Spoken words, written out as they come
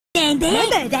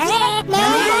Remember that?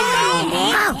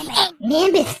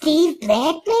 Remember Steve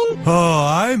Blackman? Oh,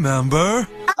 I remember.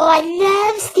 Oh, I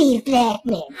love Steve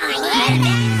Blackman.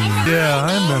 Yeah,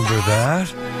 I remember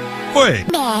that. Wait.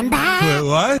 Remember? Wait,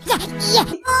 what? Yeah.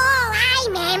 Oh, I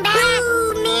remember.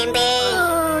 Remember?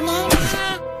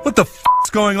 What the f***'s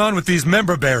going on with these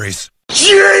member berries?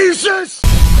 Jesus!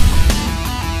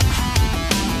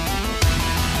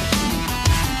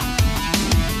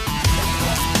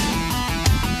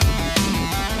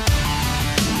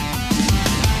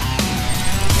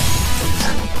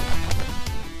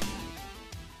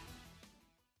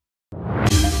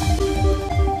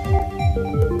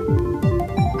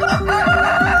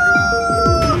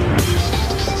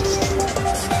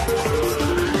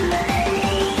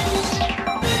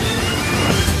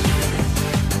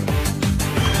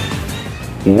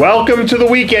 Welcome to the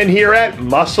weekend here at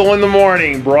Muscle in the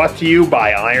Morning, brought to you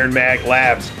by IronMag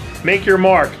Labs. Make your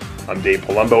mark. I'm Dave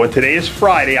Palumbo, and today is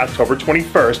Friday, October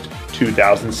 21st,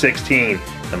 2016.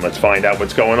 And let's find out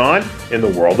what's going on in the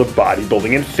world of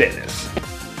bodybuilding and fitness.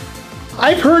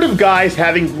 I've heard of guys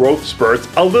having growth spurts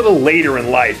a little later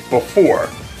in life before,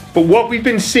 but what we've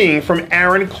been seeing from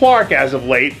Aaron Clark as of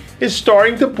late is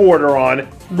starting to border on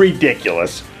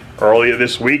ridiculous. Earlier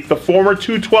this week, the former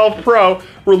 212 pro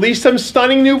released some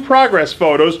stunning new progress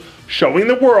photos showing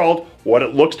the world what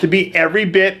it looks to be every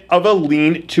bit of a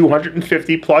lean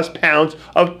 250 plus pounds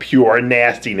of pure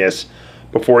nastiness.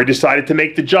 Before he decided to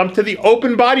make the jump to the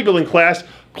open bodybuilding class,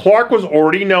 Clark was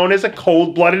already known as a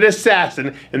cold-blooded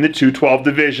assassin in the 212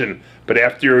 division. But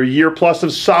after a year plus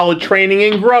of solid training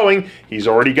and growing, he's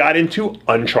already got into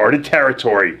uncharted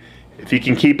territory. If he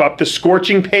can keep up the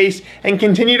scorching pace and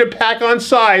continue to pack on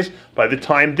size, by the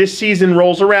time this season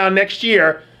rolls around next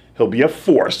year, he'll be a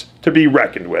force to be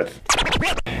reckoned with.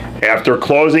 After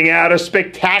closing out a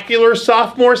spectacular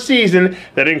sophomore season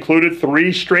that included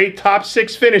 3 straight top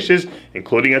 6 finishes,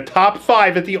 including a top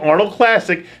 5 at the Arnold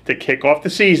Classic to kick off the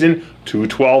season,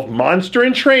 212 monster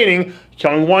in training,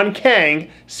 Youngwon Kang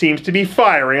seems to be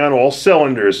firing on all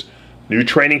cylinders. New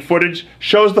training footage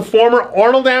shows the former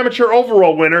Arnold Amateur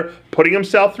overall winner putting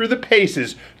himself through the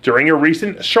paces during a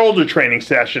recent shoulder training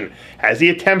session as he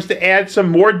attempts to add some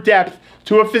more depth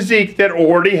to a physique that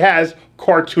already has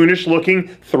cartoonish-looking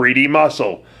 3D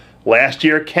muscle. Last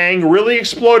year, Kang really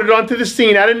exploded onto the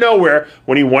scene out of nowhere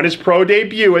when he won his pro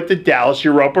debut at the Dallas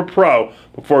Europa Pro,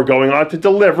 before going on to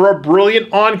deliver a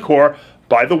brilliant encore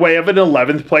by the way of an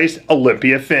 11th place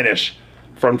Olympia finish.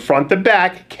 From front to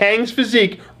back, Kang's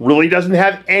physique really doesn't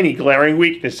have any glaring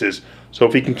weaknesses, so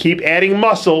if he can keep adding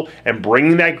muscle and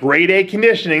bringing that grade A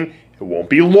conditioning, it won't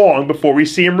be long before we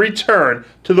see him return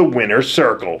to the winner's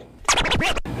circle.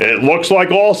 It looks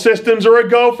like all systems are a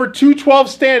go for 212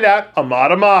 standout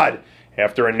Ahmad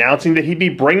after announcing that he'd be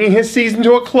bringing his season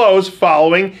to a close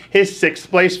following his 6th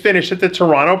place finish at the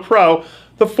Toronto Pro.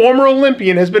 The former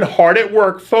Olympian has been hard at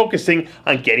work focusing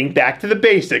on getting back to the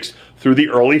basics through the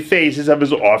early phases of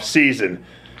his off-season.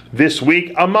 This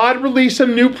week, Ahmad released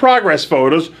some new progress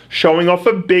photos showing off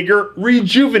a bigger,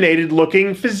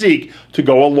 rejuvenated-looking physique to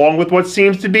go along with what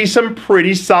seems to be some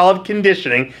pretty solid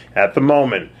conditioning at the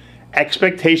moment.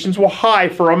 Expectations were high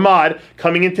for Ahmad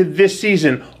coming into this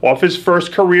season off his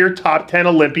first career top 10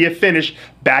 Olympia finish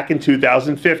back in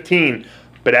 2015.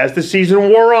 But as the season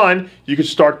wore on, you could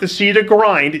start to see the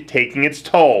grind taking its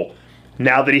toll.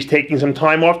 Now that he's taking some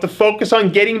time off to focus on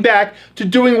getting back to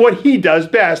doing what he does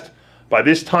best, by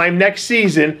this time next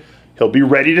season, he'll be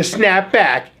ready to snap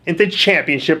back into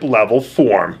championship level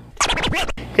form.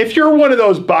 If you're one of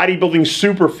those bodybuilding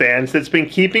super fans that's been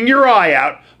keeping your eye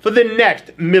out for the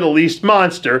next Middle East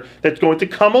monster that's going to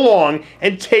come along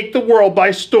and take the world by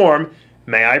storm,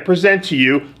 may I present to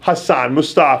you Hassan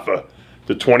Mostafa.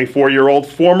 The 24-year-old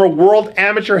former world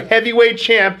amateur heavyweight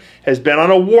champ has been on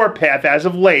a warpath as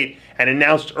of late and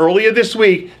announced earlier this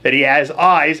week that he has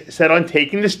eyes set on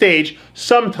taking the stage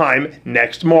sometime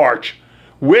next March,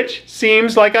 which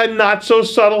seems like a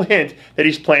not-so-subtle hint that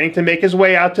he's planning to make his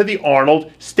way out to the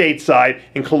Arnold stateside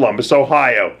in Columbus,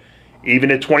 Ohio.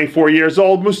 Even at 24 years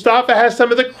old, Mostafa has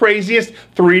some of the craziest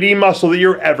 3D muscle that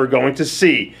you're ever going to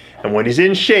see. And when he's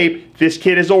in shape, this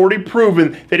kid has already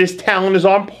proven that his talent is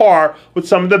on par with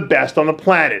some of the best on the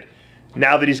planet.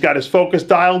 Now that he's got his focus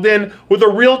dialed in with a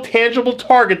real tangible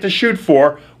target to shoot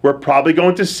for, we're probably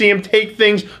going to see him take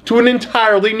things to an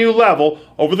entirely new level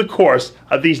over the course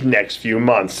of these next few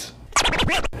months.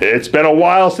 It's been a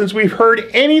while since we've heard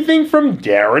anything from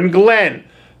Darren Glenn.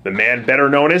 The man better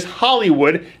known as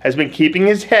Hollywood has been keeping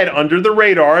his head under the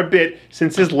radar a bit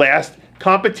since his last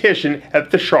competition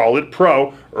at the Charlotte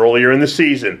Pro earlier in the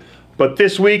season. But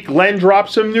this week, Glenn dropped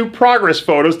some new progress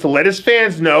photos to let his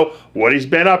fans know what he's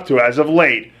been up to as of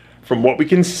late. From what we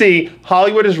can see,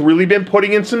 Hollywood has really been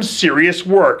putting in some serious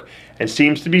work and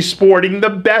seems to be sporting the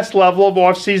best level of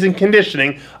off-season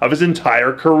conditioning of his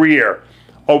entire career.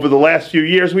 Over the last few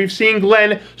years, we've seen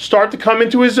Glenn start to come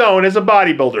into his own as a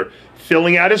bodybuilder,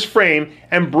 filling out his frame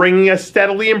and bringing a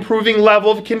steadily improving level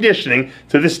of conditioning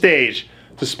to the stage.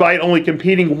 Despite only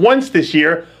competing once this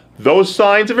year, those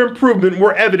signs of improvement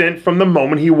were evident from the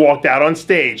moment he walked out on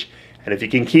stage. And if he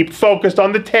can keep focused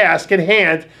on the task at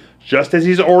hand, just as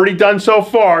he's already done so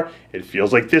far, it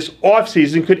feels like this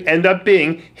offseason could end up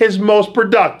being his most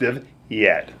productive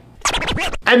yet.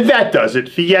 And that does it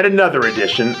for yet another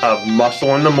edition of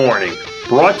Muscle in the Morning,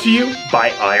 brought to you by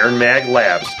IronMag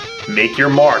Labs. Make your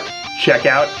mark. Check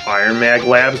out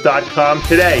IronMagLabs.com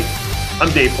today.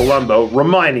 I'm Dave Palumbo,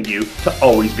 reminding you to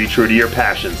always be true to your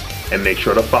passions. And make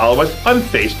sure to follow us on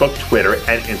Facebook, Twitter,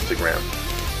 and Instagram.